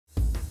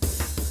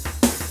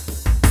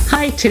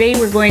Hi, today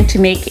we're going to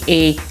make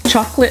a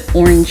chocolate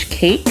orange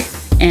cake,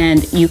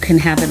 and you can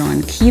have it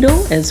on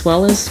keto as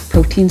well as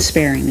protein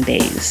sparing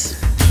days.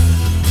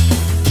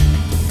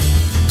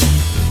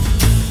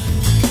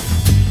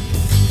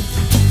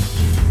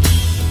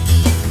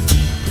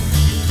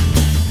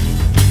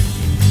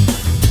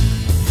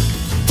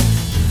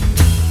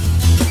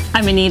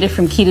 I'm Anita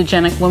from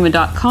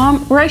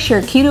KetogenicWoman.com, where I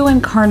share keto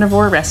and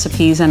carnivore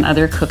recipes and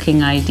other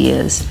cooking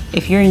ideas.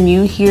 If you're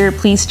new here,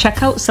 please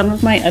check out some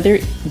of my other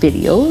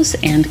videos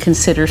and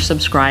consider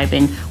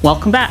subscribing.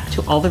 Welcome back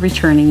to all the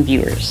returning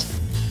viewers.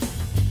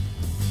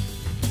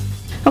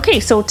 Okay,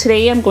 so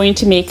today I'm going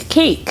to make a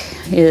cake.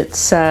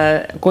 It's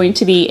going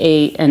to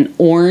be an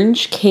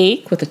orange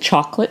cake with a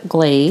chocolate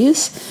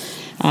glaze.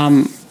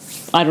 I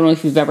don't know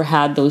if you've ever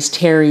had those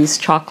Terry's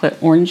chocolate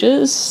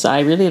oranges. I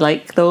really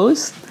like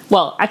those.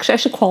 Well, actually, I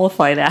should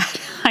qualify that.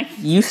 I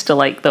used to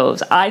like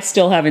those. I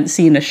still haven't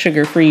seen a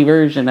sugar-free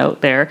version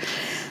out there.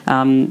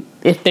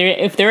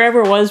 If there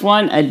ever was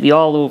one, I'd be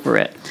all over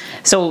it.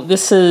 So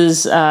this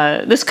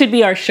could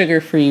be our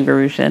sugar-free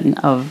version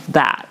of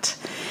that.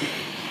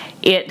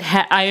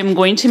 I am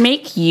going to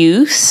make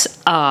use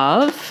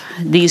of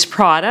these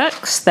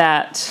products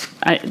that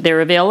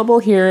they're available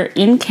here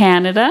in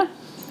Canada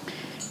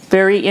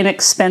very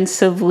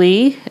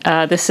inexpensively.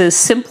 This is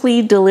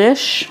Simply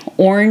Delish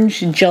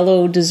Orange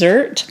Jello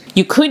Dessert.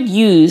 You could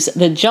use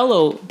the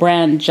Jello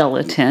brand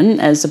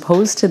gelatin as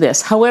opposed to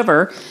this.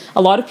 However,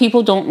 a lot of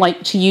people don't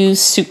like to use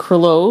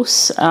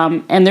sucralose,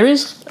 and there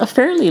is a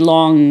fairly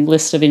long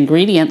list of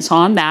ingredients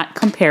on that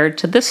compared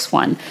to this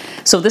one.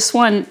 So this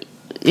one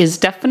is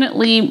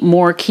definitely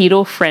more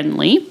keto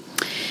friendly.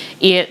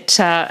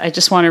 I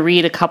just want to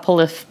read a couple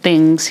of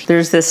things.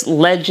 There's this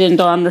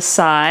legend on the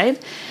side.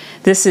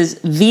 This is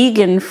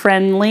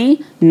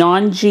vegan-friendly,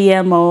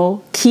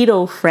 non-GMO,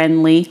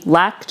 keto-friendly,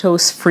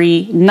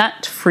 lactose-free,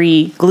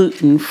 nut-free,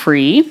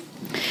 gluten-free.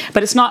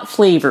 But it's not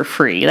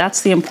flavor-free.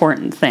 That's the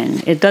important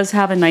thing. It does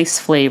have a nice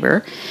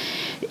flavor.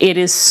 It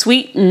is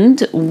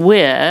sweetened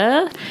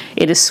with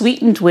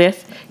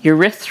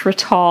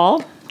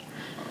erythritol.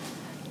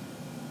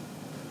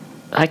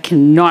 I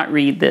cannot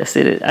read this.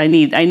 I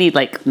need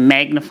like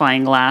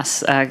magnifying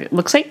glass. It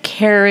looks like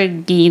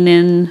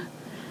carrageenan.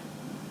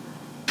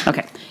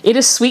 Okay. It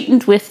is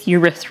sweetened with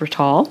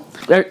erythritol.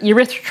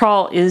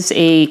 Erythritol is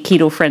a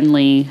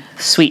keto-friendly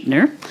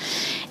sweetener,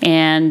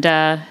 and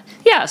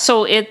yeah,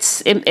 so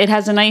it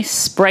has a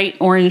nice bright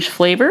orange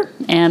flavor,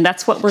 and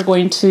that's what we're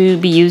going to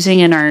be using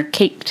in our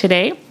cake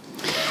today,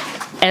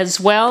 as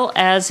well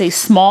as a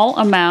small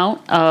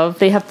amount of.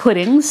 They have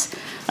puddings.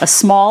 A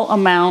small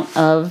amount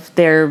of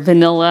their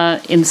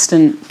vanilla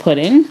instant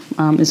pudding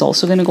is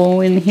also going to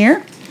go in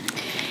here,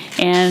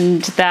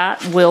 and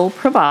that will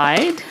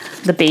provide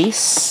the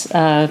base,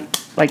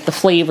 like the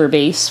flavor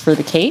base for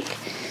the cake.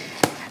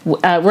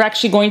 We're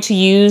actually going to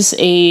use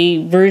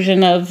a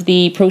version of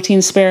the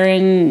protein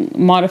sparing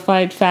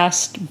modified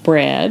fast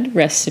bread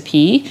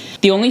recipe.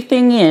 The only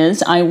thing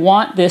is I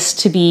want this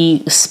to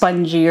be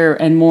spongier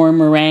and more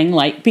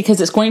meringue-like because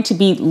it's going to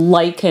be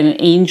like an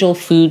angel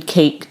food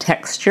cake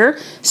texture.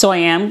 So I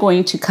am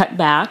going to cut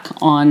back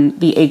on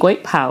the egg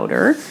white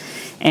powder,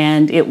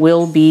 and it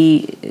will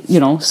be,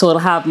 so it'll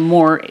have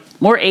more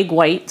egg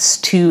whites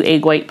to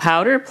egg white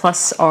powder,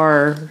 plus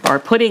our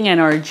pudding and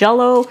our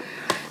jello,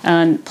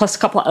 and plus a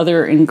couple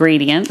other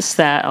ingredients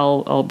that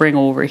I'll bring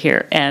over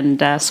here.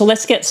 And so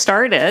let's get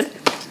started.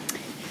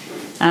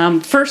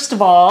 First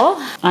of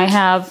all, I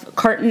have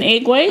carton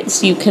egg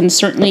whites. You can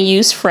certainly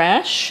use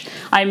fresh.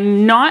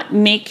 I'm not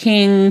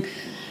making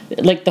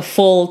like the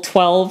full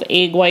 12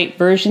 egg white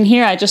version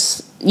here.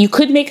 You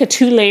could make a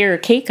 2-layer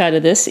cake out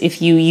of this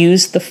if you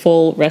use the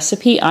full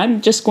recipe.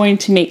 I'm just going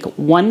to make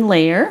 1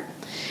 layer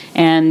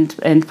and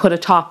put a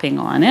topping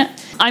on it.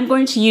 I'm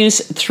going to use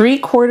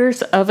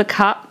 3/4 of a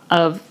cup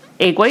of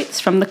egg whites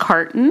from the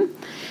carton.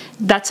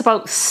 That's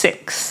about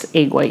 6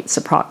 egg whites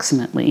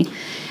approximately.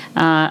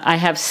 I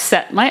have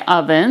set my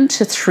oven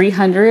to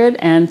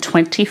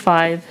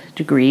 325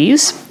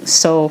 degrees.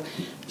 So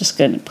I'm just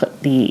going to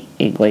put the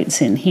egg whites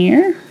in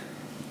here.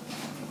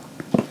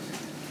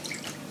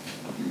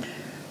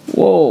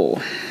 Whoa,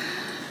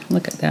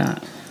 look at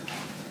that.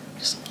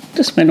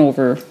 Just went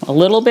over a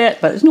little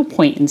bit, but there's no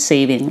point in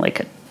saving like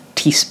a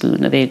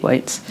teaspoon of egg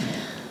whites.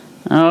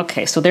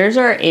 Okay, so there's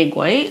our egg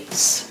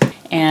whites.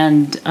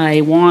 And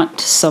I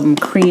want some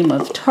cream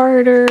of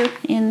tartar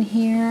in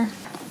here.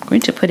 I'm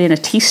going to put in a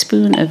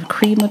teaspoon of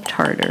cream of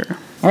tartar.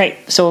 All right,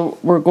 so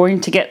we're going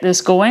to get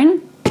this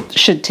going.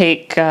 Should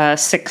take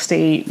 6 to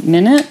 8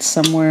 minutes,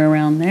 somewhere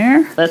around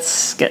there.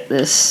 Let's get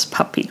this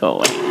puppy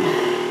going.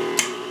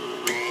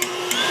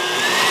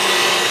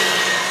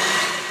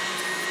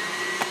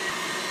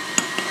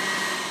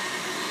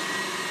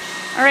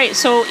 All right,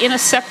 so in a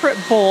separate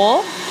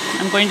bowl,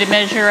 I'm going to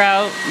measure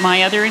out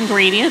my other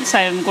ingredients.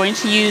 I'm going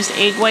to use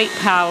egg white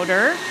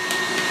powder,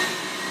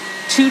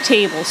 2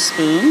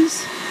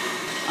 tablespoons.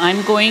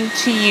 I'm going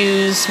to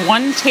use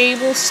 1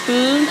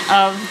 tablespoon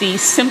of the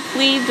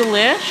Simply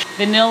Delish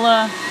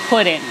vanilla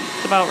pudding.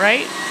 That's about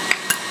right.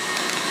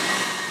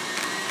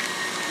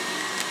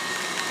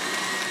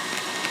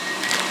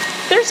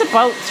 there's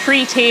about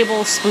 3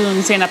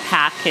 tablespoons in a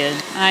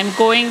package. I'm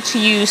going to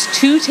use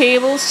 2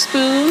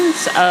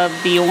 tablespoons of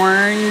the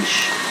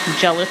orange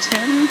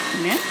gelatin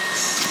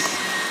mix.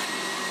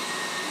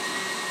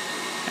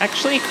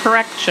 Actually,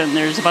 correction,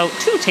 there's about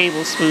 2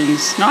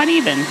 tablespoons, not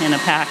even in a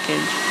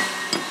package.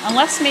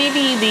 Unless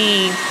maybe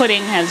the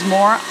pudding has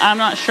more, I'm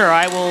not sure,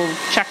 I will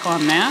check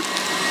on that.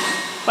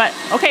 But,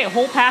 okay, a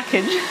whole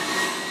package.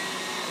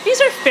 These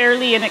are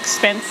fairly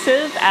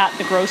inexpensive at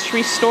the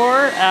grocery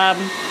store.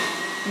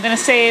 I'm gonna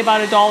say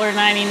about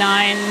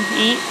 $1.99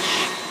 each.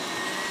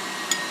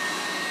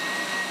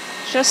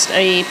 Just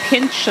a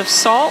pinch of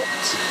salt,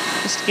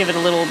 just to give it a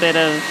little bit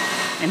of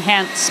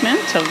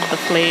enhancement of the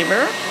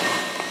flavor.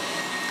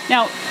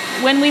 Now,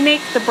 when we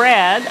make the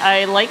bread,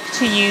 I like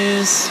to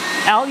use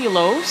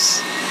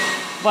allulose,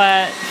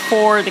 but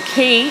for the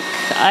cake,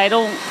 I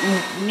don't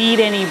need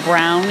any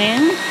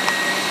browning.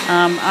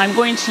 I'm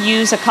going to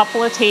use a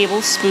couple of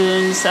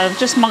tablespoons of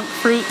just monk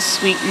fruit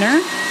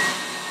sweetener.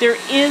 There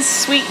is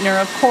sweetener,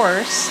 of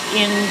course,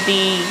 in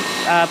the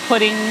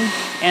pudding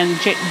and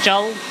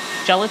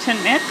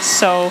gelatin mix,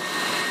 so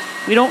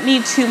we don't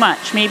need too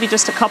much, maybe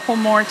just a couple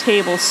more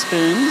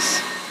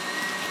tablespoons.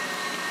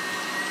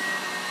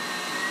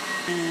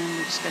 And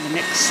I'm just going to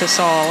mix this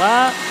all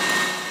up.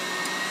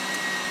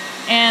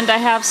 And I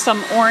have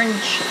some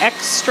orange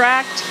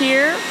extract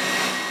here.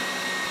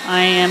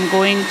 I am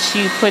going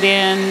to put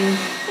in,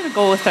 I'm going to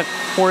go with a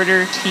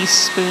 1/4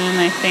 teaspoon,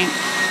 I think.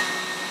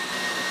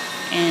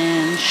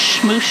 And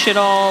smoosh it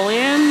all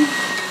in.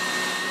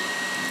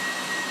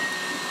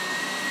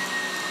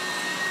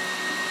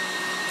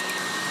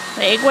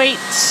 The egg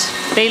whites,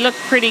 they look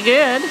pretty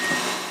good.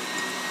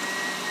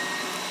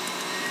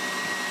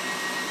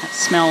 That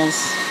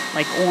smells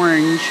like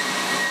orange.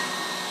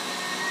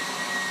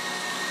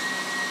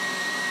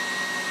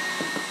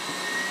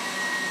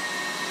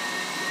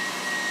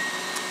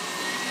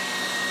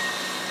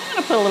 I'm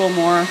gonna put a little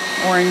more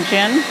orange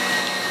in.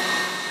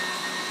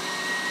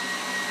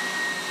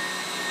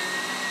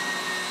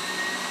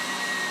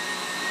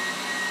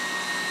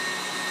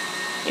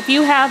 If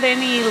you have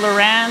any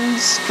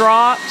Lorenz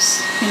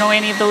drops, you know,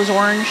 any of those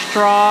orange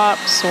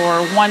drops,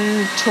 or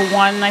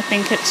 1-to-1, I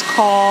think it's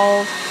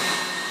called,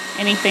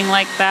 anything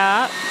like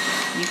that,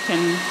 you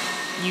can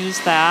use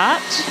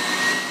that.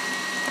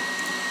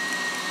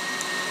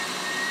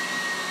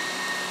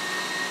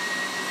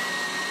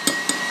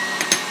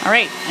 All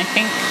right, I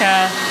think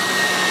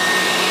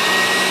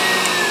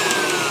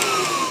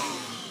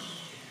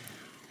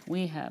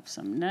we have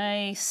some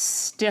nice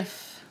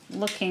stiff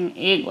looking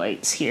egg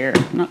whites here.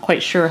 I'm not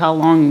quite sure how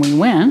long we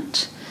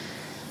went,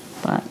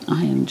 but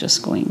I am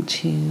just going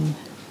to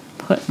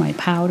put my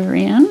powder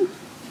in.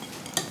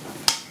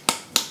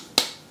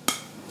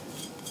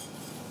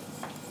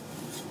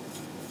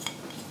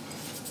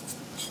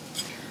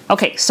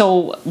 Okay,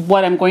 so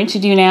what I'm going to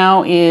do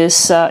now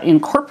is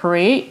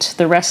incorporate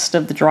the rest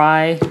of the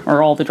dry,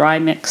 or all the dry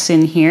mix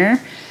in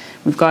here.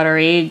 We've got our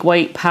egg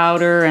white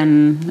powder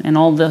and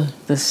all the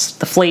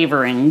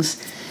flavorings.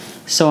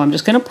 So I'm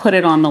just going to put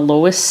it on the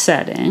lowest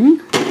setting.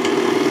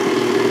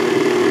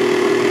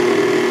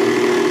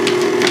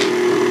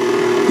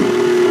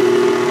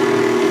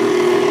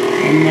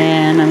 And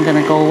then I'm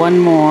going to go one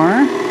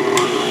more.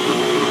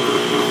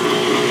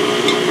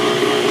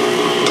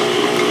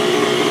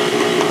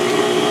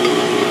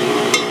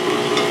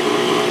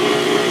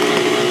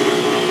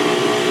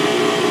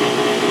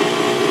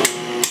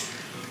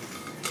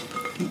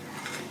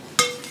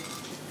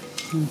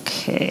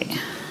 Okay.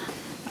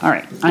 All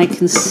right, I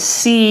can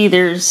see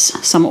there's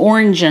some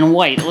orange and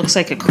white. It looks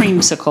like a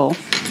creamsicle.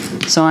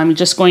 So I'm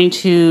just going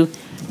to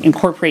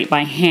incorporate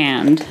by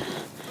hand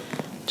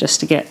just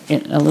to get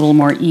it a little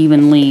more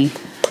evenly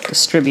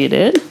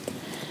distributed.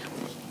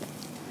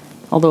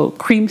 Although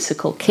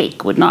creamsicle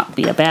cake would not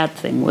be a bad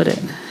thing, would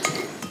it?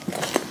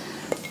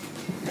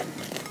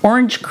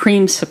 Orange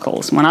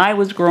creamsicles. When I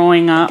was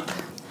growing up,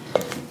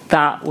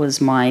 that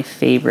was my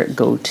favorite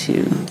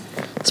go-to.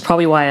 It's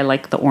probably why I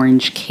like the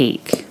orange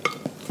cake.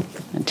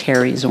 And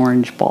Terry's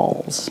orange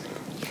balls.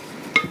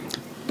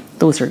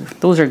 Those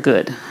are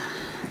good.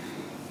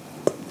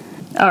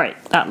 All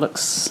right, that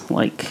looks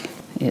like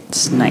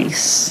it's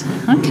nice.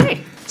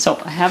 Okay, so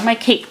I have my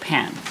cake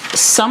pan.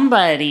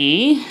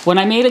 Somebody, when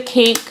I made a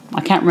cake, I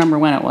can't remember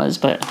when it was,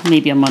 but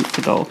maybe a month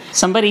ago,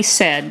 somebody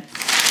said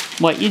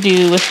what you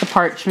do with the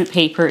parchment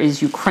paper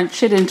is you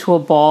crunch it into a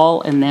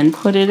ball and then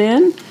put it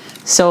in.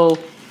 So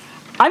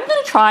I'm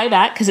gonna try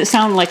that because it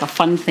sounded like a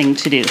fun thing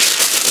to do.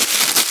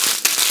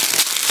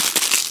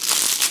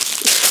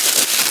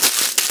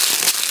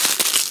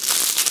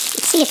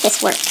 See if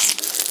this works.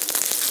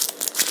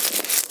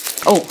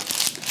 Oh,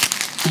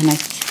 and I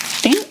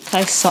think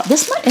I saw,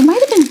 it might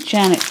have been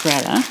Janet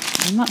Greta,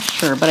 I'm not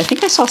sure, but I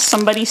think I saw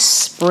somebody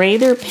spray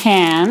their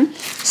pan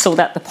so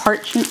that the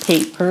parchment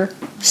paper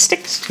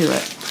sticks to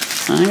it.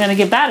 So I'm gonna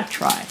give that a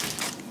try.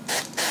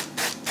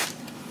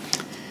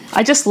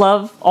 I just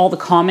love all the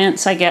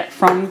comments I get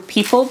from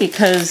people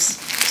because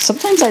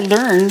sometimes I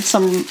learn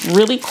some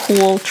really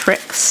cool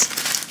tricks,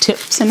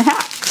 tips, and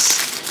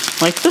hacks.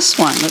 like this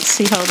one. Let's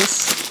see how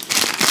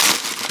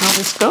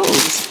this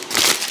goes.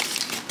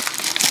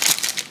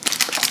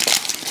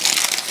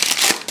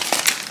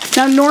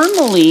 Now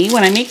normally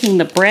when I'm making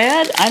the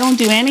bread, I don't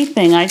do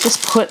anything. I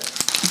just put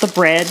the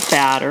bread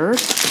batter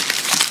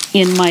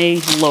in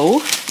my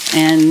loaf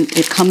and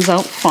it comes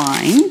out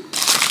fine.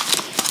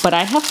 But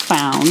I have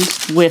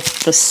found with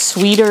the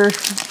sweeter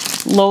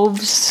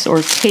loaves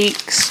or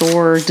cakes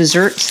or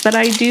desserts that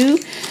I do,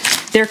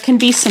 there can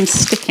be some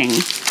sticking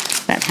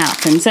that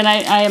happens. And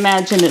I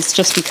imagine it's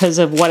just because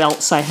of what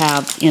else I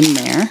have in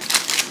there.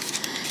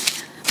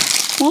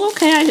 Well,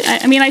 okay,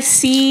 I mean, I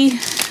see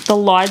the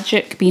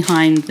logic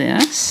behind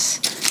this.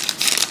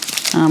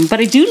 But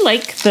I do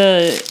like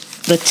the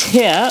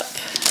tip.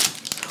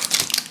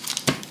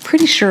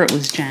 Pretty sure it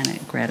was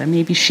Janet Greta.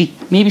 Maybe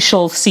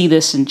she'll see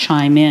this and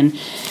chime in.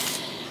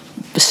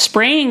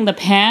 Spraying the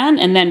pan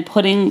and then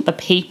putting the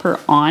paper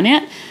on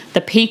it.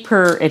 The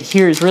paper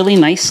adheres really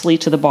nicely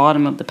to the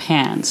bottom of the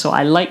pan, so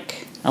I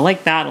like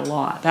that a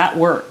lot. That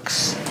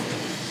works.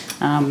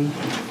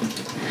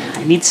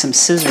 I need some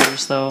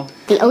scissors though.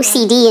 The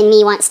OCD in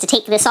me wants to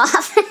take this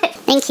off.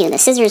 Thank you. The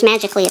scissors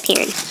magically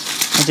appeared.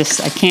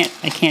 I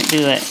can't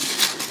do it.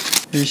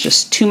 There's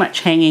just too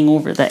much hanging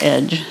over the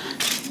edge.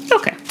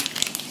 Okay.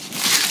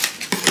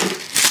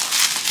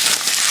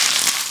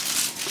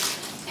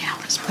 Now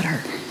let's put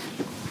our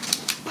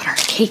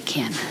cake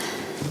in.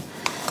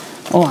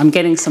 Oh, I'm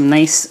getting some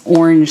nice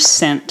orange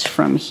scent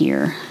from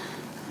here.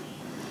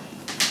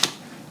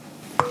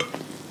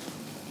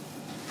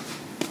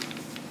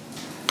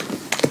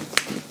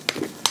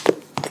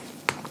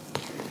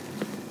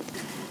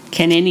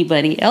 Can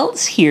anybody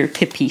else hear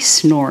Pippi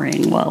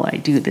snoring while I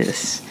do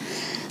this?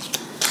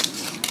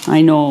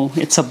 I know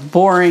it's a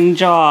boring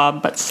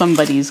job, but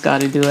somebody's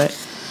got to do it.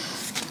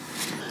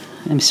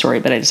 I'm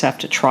sorry, but I just have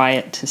to try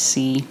it to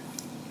see.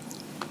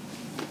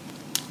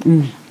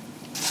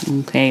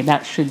 Okay,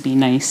 that should be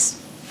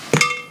nice.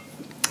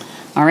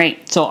 All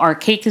right, so our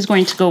cake is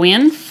going to go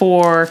in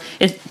for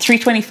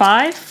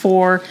 325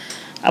 for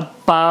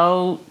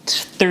about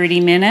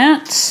 30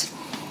 minutes.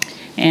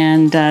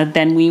 And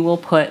then we will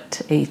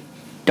put a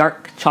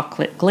dark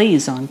chocolate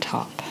glaze on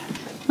top.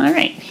 All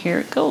right, here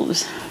it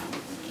goes.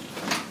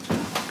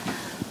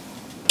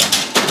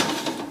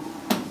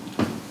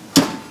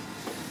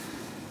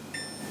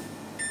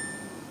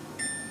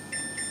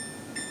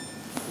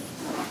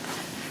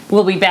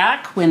 We'll be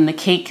back when the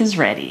cake is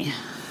ready.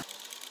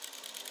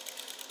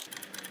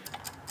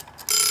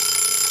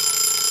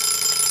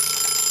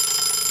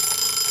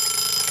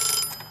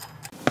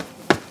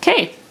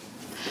 Okay,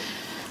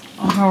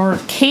 our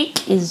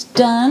cake is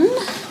done.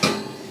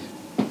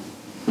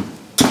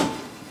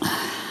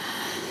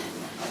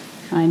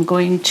 I'm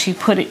going to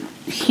put it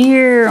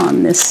here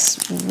on this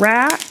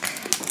rack.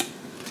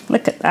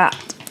 Look at that.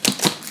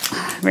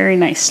 Very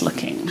nice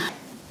looking.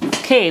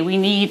 Okay, we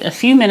need a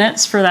few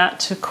minutes for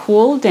that to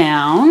cool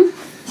down,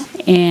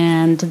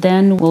 and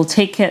then we'll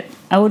take it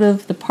out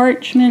of the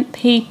parchment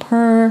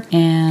paper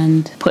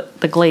and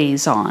put the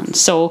glaze on.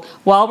 So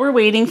while we're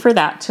waiting for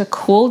that to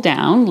cool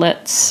down,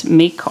 let's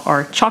make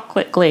our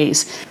chocolate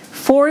glaze.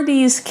 For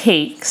these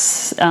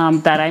cakes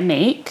that I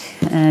make,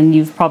 and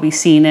you've probably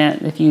seen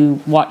it if you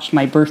watched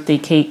my birthday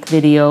cake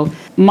video,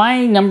 my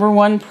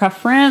 #1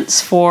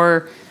 preference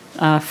for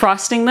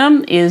frosting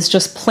them is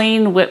just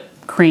plain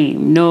whipped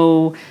cream.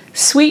 No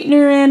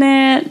sweetener in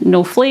it,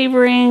 no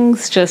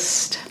flavorings,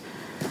 just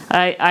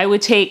I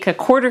would take a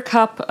 1/4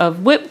 cup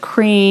of whipped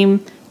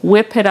cream,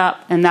 whip it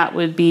up, and that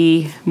would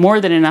be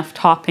more than enough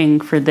topping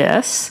for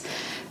this.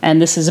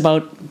 And this is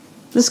going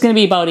to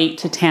be about 8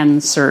 to 10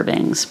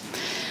 servings.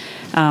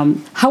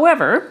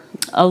 However,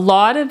 a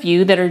lot of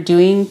you that are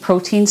doing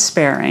protein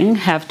sparing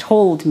have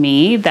told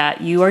me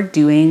that you are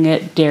doing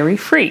it dairy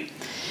free.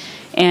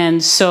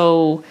 And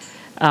so,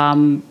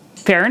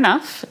 fair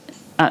enough.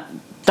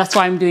 That's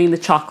why I'm doing the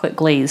chocolate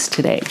glaze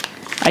today.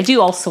 I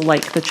do also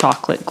like the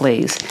chocolate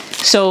glaze.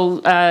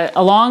 So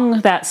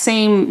along that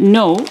same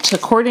note,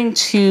 according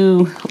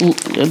to,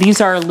 these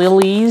are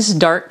Lily's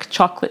dark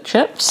chocolate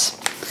chips.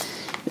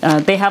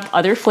 They have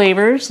other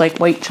flavors like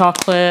white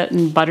chocolate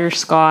and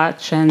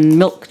butterscotch and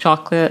milk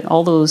chocolate,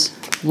 all those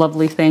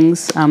lovely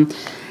things.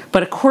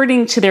 But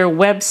according to their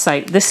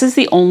website, this is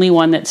the only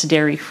one that's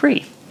dairy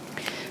free.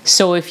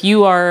 So if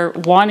you are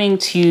wanting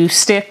to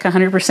stick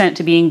 100%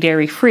 to being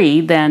dairy free,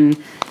 then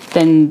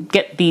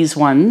get these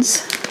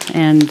ones,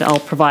 and I'll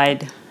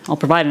provide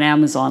an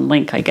Amazon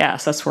link, I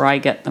guess. That's where I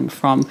get them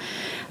from.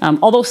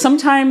 Although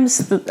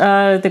sometimes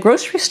the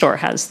grocery store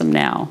has them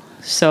now.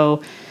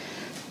 So,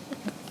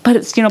 but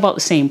it's about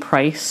the same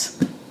price,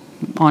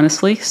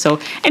 honestly. So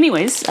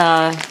anyways,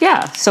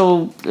 yeah,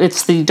 so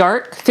it's the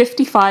dark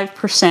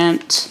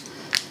 55%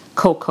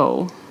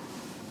 cocoa,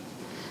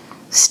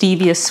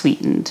 stevia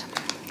sweetened.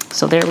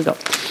 So there we go.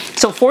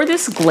 So for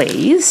this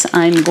glaze,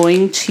 I'm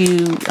going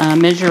to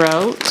measure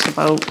out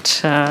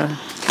about I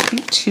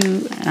think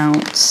 2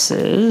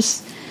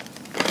 ounces.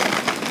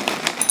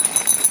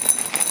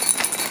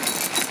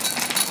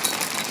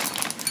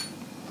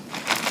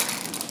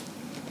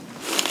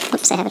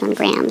 Oops, I have it on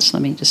grams.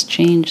 Let me just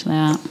change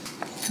that.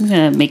 I'm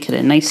gonna make it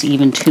a nice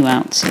even 2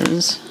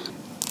 ounces.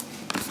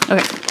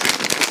 Okay,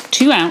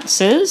 2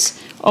 ounces.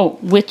 Oh,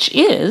 which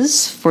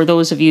is, for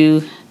those of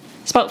you,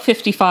 it's about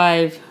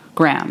 55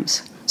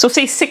 grams. So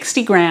say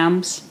 60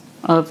 grams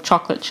of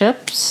chocolate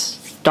chips,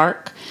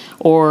 dark,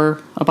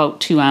 or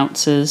about 2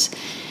 ounces.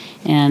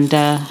 And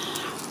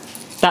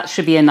that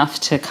should be enough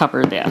to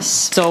cover this.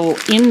 So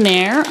in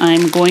there,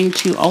 I'm going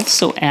to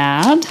also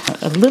add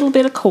a little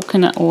bit of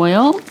coconut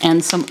oil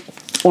and some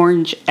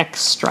orange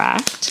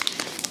extract,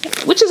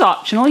 which is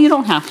optional, you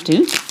don't have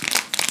to.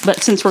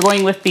 But since we're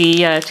going with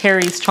the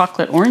Terry's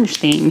chocolate orange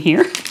theme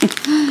here,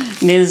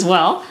 may as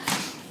well.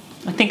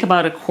 I think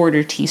about a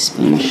 1/4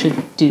 teaspoon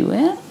should do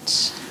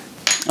it.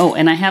 Oh,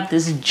 and I have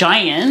this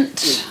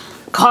giant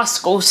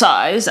Costco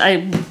size.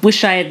 I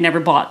wish I had never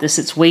bought this.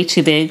 It's way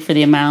too big for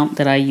the amount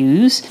that I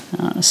use.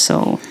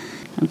 So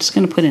I'm just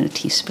gonna put in a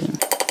teaspoon.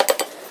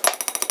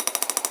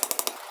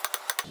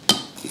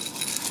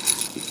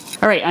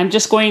 All right, I'm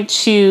just going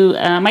to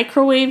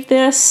microwave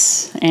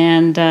this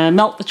and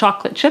melt the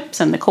chocolate chips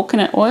and the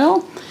coconut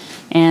oil.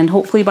 And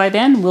hopefully by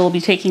then we'll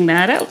be taking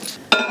that out.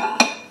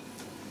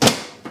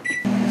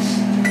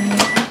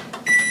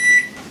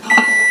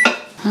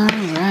 All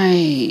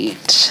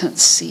right,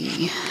 let's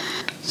see.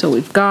 So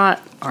we've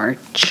got our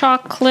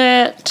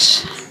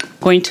chocolate.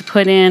 Going to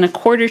put in a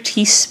 1/4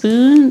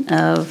 teaspoon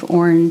of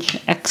orange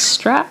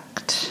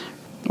extract,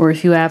 or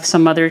if you have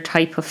some other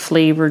type of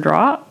flavor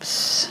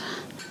drops,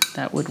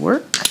 that would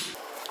work.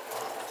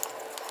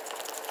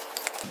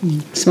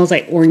 Smells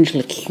like orange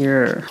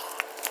liqueur.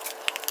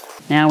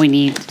 Now we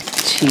need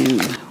to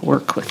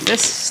work with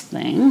this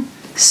thing.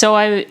 So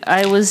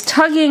I was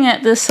tugging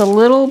at this a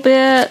little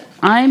bit.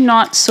 I'm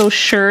not so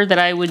sure that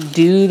I would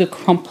do the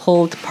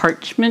crumpled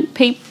parchment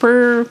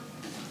paper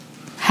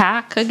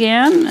hack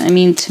again. I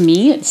mean, to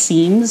me, it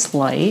seems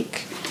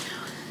like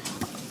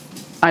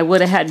I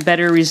would have had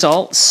better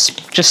results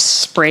just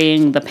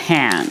spraying the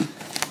pan.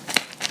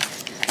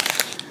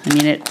 I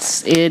mean,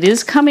 it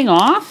is coming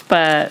off,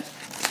 but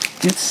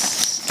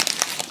it's,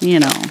 you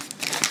know,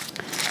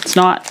 it's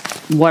not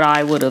what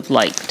I would have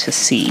liked to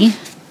see.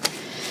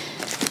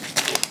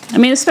 I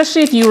mean,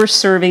 especially if you were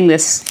serving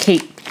this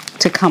cake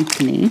to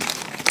company.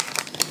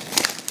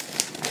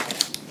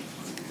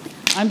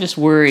 I'm just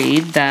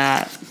worried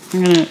that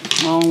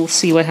we'll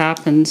see what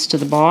happens to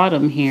the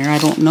bottom here. I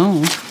don't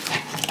know.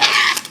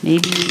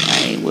 Maybe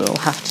I will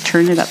have to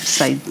turn it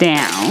upside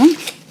down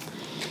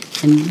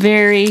and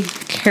very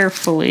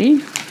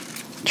carefully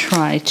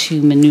try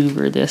to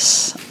maneuver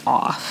this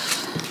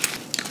off.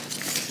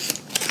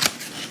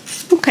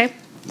 Okay,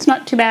 it's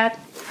not too bad.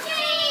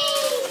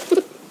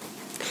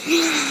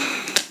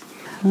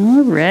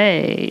 All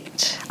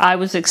right. I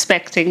was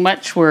expecting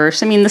much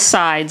worse. I mean, the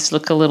sides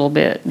look a little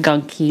bit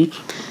gunky,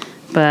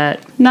 but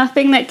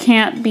nothing that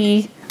can't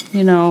be,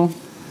 you know.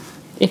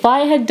 If I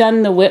had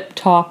done the whip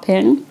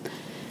topping,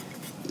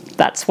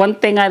 that's one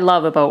thing I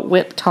love about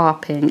whip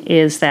topping,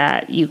 is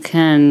that you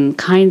can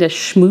kind of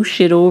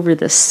smoosh it over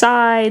the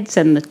sides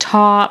and the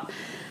top,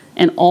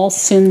 and all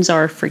sins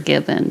are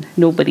forgiven.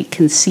 Nobody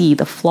can see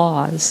the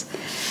flaws.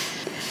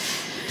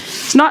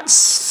 It's not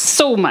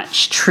so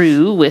much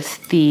true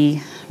with the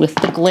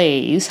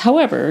glaze.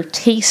 However,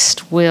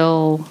 taste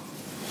will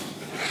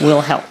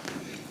help.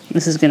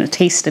 This is going to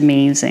taste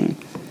amazing.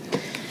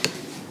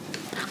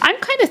 I'm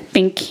kind of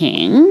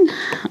thinking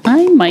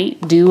I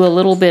might do a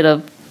little bit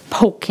of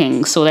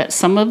poking so that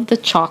some of the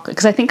chocolate,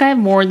 because I think I have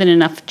more than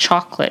enough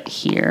chocolate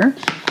here,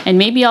 and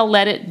maybe I'll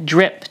let it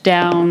drip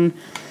down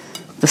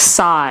the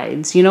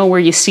sides. You know, where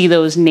you see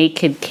those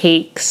naked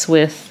cakes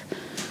with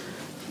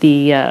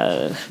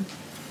the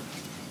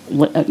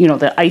you know,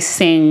 the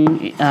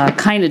icing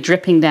kind of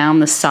dripping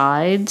down the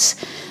sides.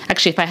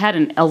 Actually, if I had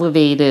an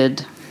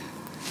elevated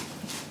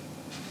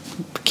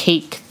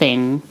cake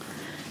thing,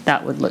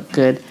 that would look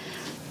good.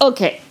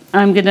 Okay,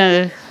 I'm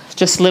gonna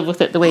just live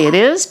with it the way it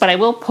is, but I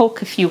will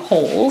poke a few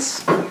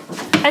holes.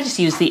 I just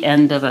use the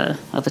end of a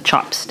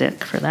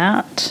chopstick for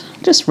that.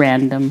 Just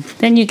random.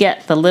 Then you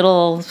get the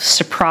little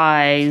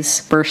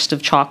surprise burst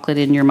of chocolate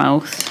in your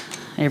mouth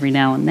every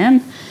now and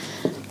then.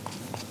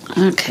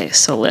 Okay,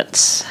 so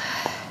let's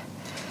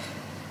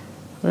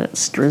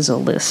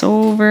drizzle this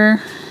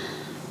over.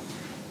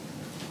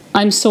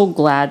 I'm so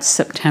glad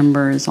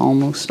September is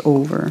almost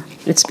over.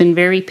 It's been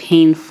very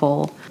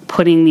painful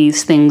putting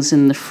these things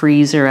in the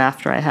freezer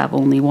after I have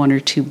only 1 or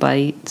 2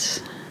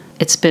 bites.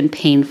 It's been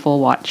painful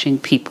watching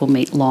people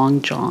make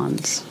Long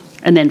Johns,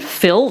 and then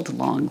filled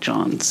Long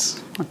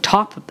Johns on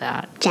top of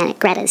that. Janet,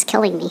 Greta is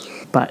killing me.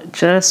 But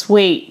just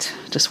wait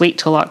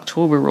till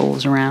October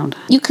rolls around.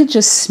 You could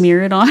just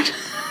smear it on.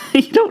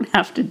 You don't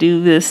have to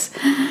do this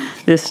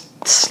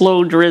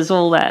slow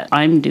drizzle that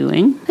I'm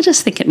doing. I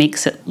just think it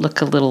makes it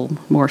look a little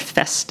more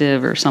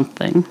festive or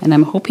something. And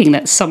I'm hoping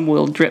that some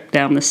will drip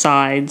down the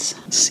sides.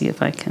 Let's see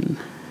if I can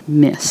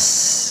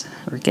miss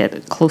or get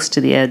it close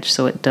to the edge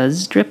so it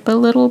does drip a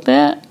little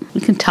bit. You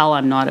can tell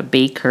I'm not a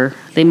baker.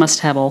 They must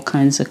have all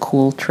kinds of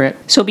cool tricks.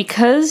 So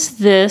because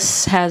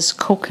this has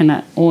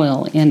coconut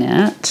oil in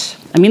it,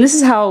 I mean, this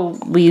is how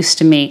we used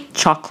to make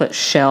chocolate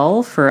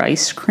shell for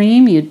ice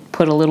cream. You'd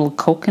put a little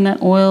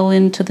coconut oil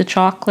into the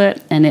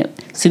chocolate, and as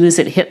soon as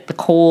it hit the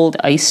cold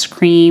ice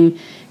cream,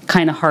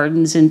 kind of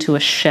hardens into a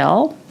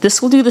shell.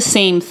 This will do the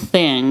same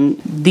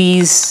thing.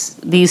 These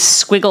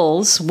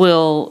squiggles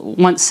will,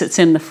 once it's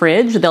in the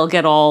fridge, they'll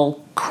get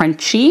all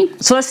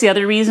crunchy. So that's the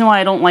other reason why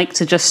I don't like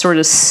to just sort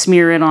of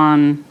smear it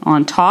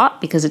on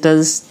top, because it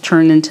does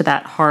turn into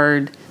that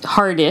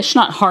hardish,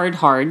 not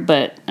hard,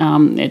 but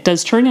it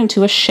does turn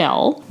into a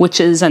shell, which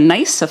is a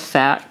nice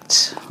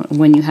effect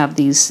when you have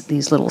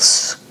these little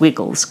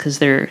squiggles, because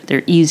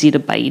they're easy to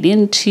bite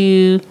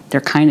into.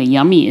 They're kind of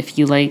yummy if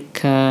you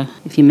like,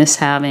 if you miss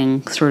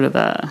having sort of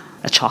a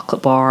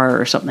chocolate bar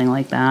or something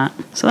like that.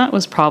 So that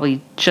was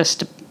probably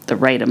just the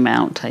right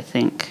amount, I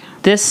think.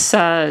 This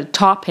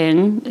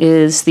topping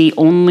is the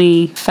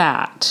only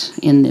fat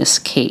in this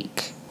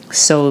cake.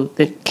 So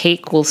the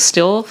cake will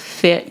still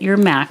fit your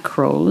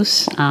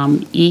macros.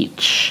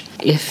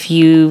 If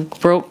you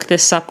broke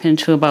this up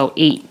into about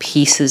 8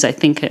 pieces, I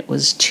think it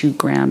was 2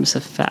 grams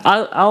of fat.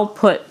 I'll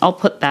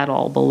put that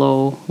all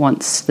below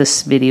once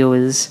this video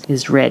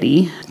is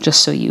ready,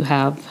 just so you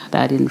have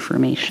that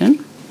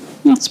information.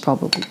 That's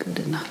probably good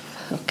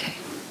enough. Okay.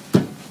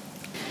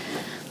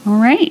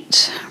 All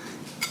right.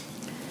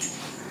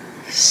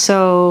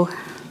 So,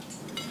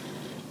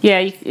 yeah,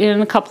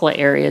 in a couple of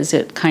areas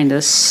it kind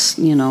of,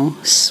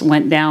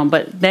 went down,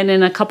 but then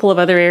in a couple of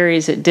other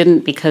areas it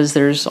didn't, because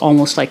there's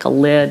almost like a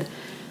lid.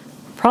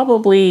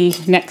 Probably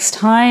next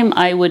time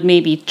I would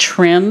maybe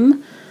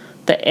trim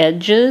the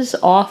edges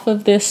off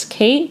of this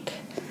cake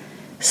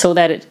so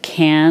that it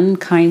can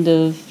kind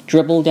of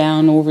dribble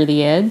down over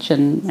the edge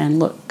and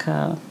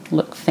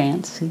look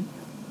fancy.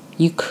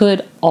 You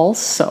could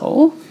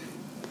also,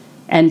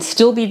 and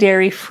still be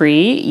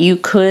dairy-free, you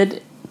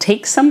could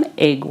take some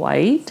egg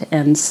white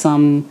and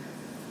some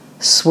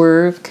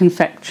Swerve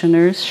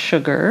Confectioner's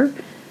sugar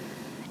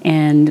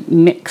and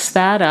mix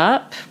that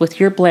up with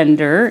your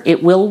blender.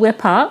 It will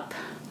whip up,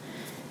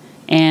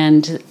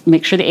 and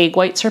make sure the egg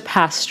whites are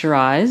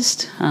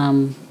pasteurized.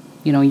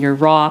 Your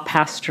raw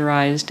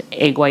pasteurized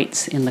egg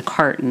whites in the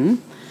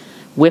carton.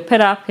 Whip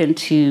it up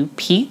into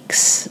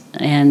peaks,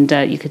 and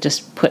you could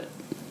just put,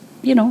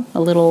 a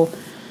little,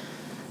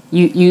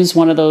 use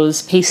one of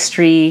those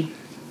pastry,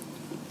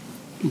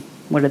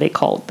 what are they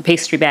called? The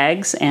pastry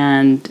bags,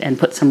 and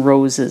put some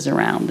roses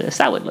around this.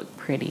 That would look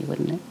pretty,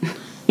 wouldn't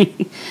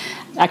it?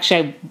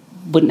 Actually, I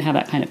wouldn't have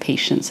that kind of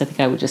patience. I think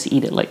I would just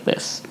eat it like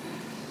this.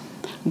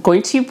 I'm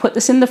going to put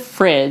this in the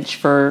fridge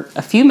for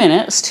a few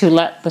minutes to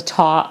let the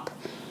top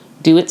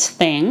do its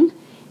thing,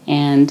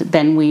 and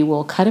then we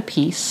will cut a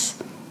piece.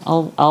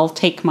 I'll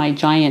take my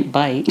giant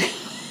bite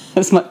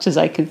as much as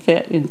I can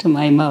fit into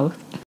my mouth.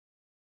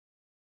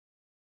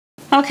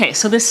 Okay,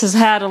 so this has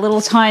had a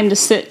little time to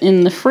sit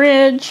in the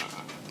fridge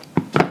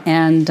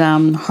and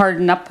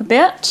harden up a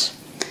bit.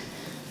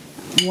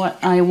 What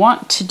I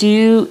want to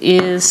do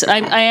is,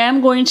 I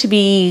am going to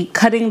be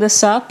cutting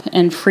this up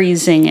and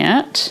freezing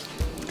it,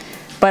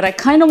 but I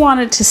kind of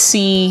wanted to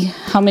see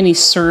how many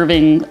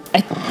serving.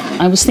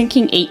 I was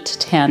thinking 8 to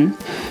 10,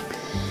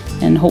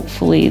 and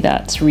hopefully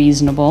that's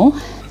reasonable.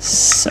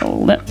 So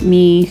let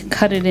me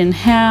cut it in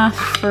half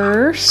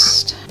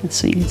first,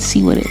 so you can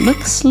see what it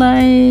looks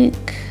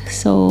like.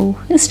 So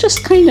it's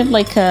just kind of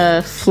like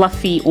a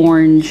fluffy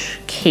orange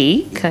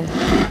cake.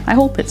 I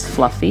hope it's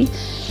fluffy.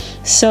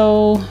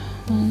 So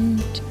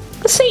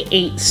let's say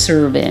 8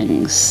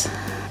 servings.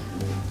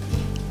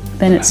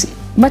 Then it's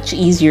much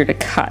easier to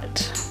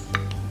cut.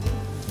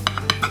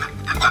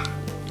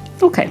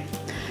 Okay,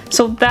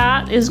 so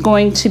that is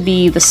going to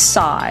be the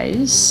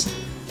size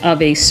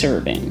of a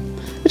serving,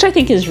 which I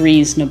think is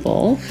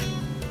reasonable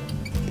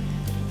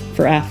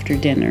for after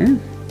dinner.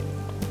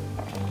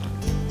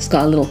 It's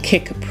got a little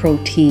kick of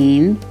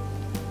protein.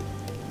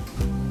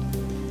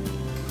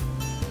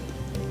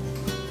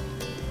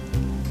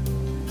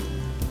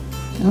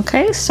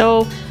 Okay,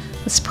 so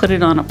let's put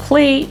it on a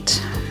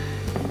plate.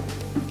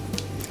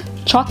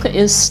 Chocolate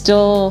is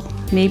still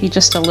maybe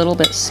just a little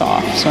bit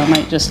soft, so I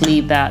might just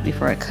leave that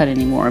before I cut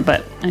anymore,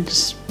 but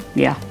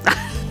yeah.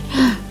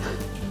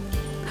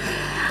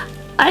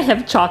 I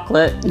have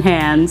chocolate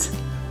hands.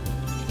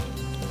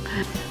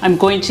 I'm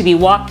going to be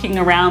walking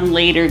around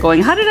later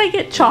going, how did I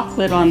get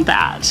chocolate on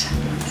that?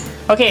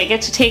 Okay, I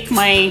get to take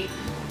my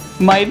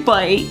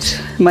bite,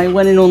 my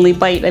one and only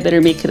bite. I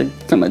better make it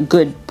from a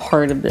good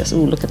part of this. Oh,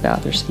 look at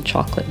that, there's some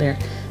chocolate there.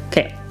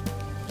 Okay,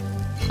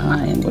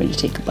 I am going to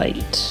take a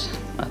bite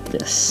of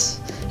this.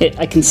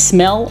 I can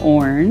smell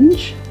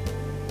orange.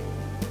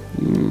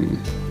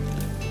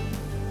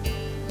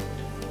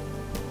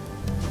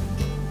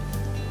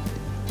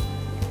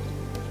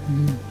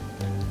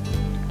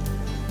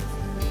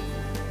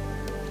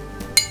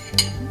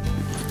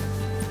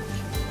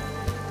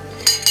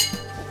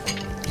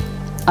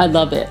 I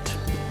love it.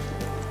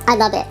 I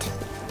love it.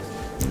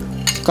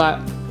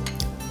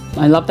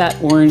 I love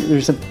that orange.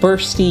 There's a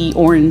bursty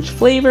orange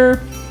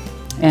flavor,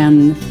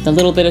 and the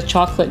little bit of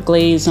chocolate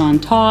glaze on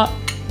top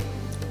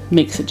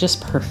makes it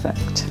just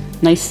perfect.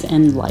 Nice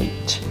and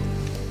light.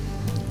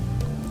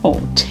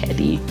 Oh,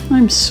 Teddy,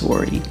 I'm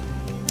sorry.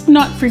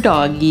 Not for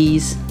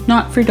doggies,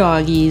 not for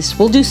doggies.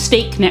 We'll do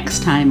steak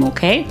next time,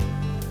 okay?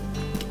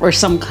 Or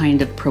some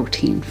kind of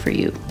protein for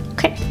you,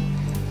 okay?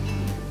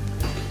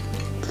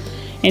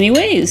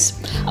 Anyways,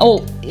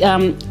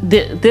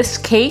 this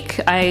cake,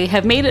 I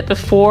have made it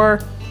before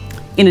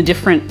in a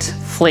different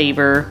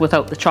flavor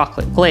without the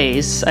chocolate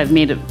glaze.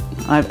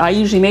 I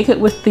usually make it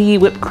with the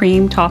whipped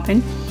cream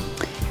topping.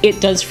 It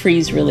does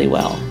freeze really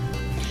well.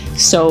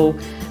 So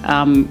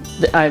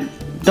I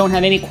don't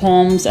have any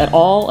qualms at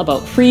all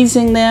about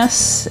freezing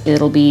this.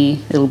 It'll be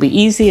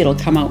easy, it'll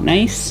come out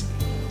nice.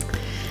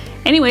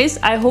 Anyways,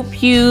 I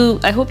hope you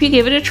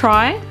give it a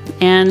try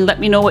and let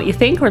me know what you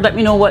think, or let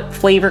me know what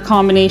flavor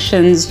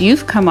combinations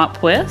you've come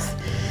up with.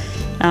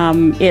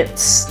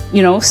 It's,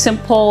 you know, a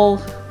simple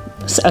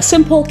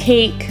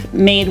cake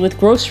made with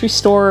grocery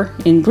store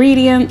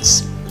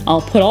ingredients.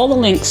 I'll put all the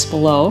links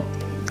below,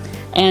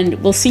 and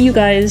we'll see you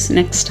guys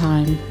next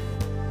time.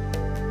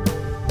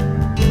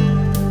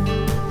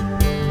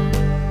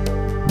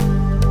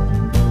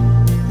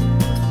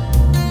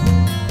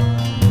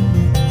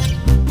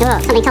 Oh,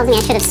 something tells me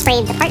I should have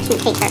sprayed the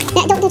parchment paper.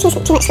 Yeah, don't do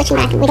too much switching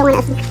back. We don't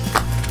want to...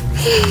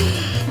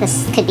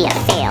 This could be a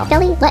fail.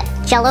 Jelly? What?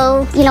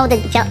 Jello? You know the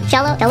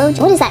Jello?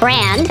 What is that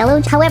brand? Jello?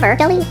 However,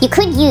 Jelly? You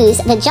could use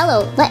the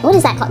Jello... What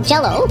is that called?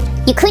 Jello?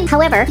 You could,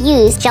 however,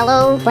 use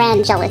Jello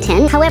brand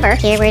gelatin. However,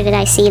 where did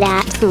I see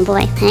that? Oh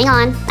boy, hang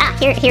on. Ah,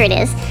 here it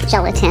is.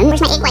 Gelatin.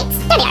 Where's my egg whites?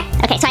 There they are.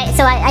 Okay,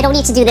 so I don't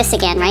need to do this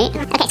again, right?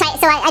 Okay,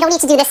 so I don't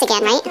need to do this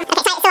again, right?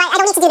 Okay, so I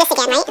don't need to do this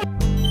again, right?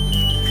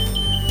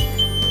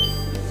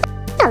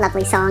 A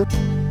lovely song.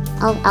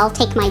 I'll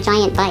take my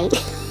giant bite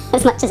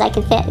as much as I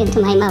can fit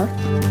into my mouth.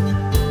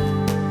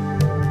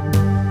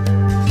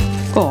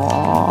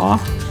 Aww,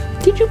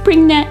 did you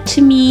bring that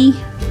to me?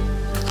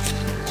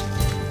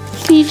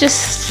 Can you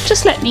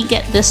just let me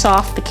get this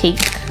off the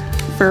cake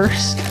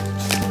first?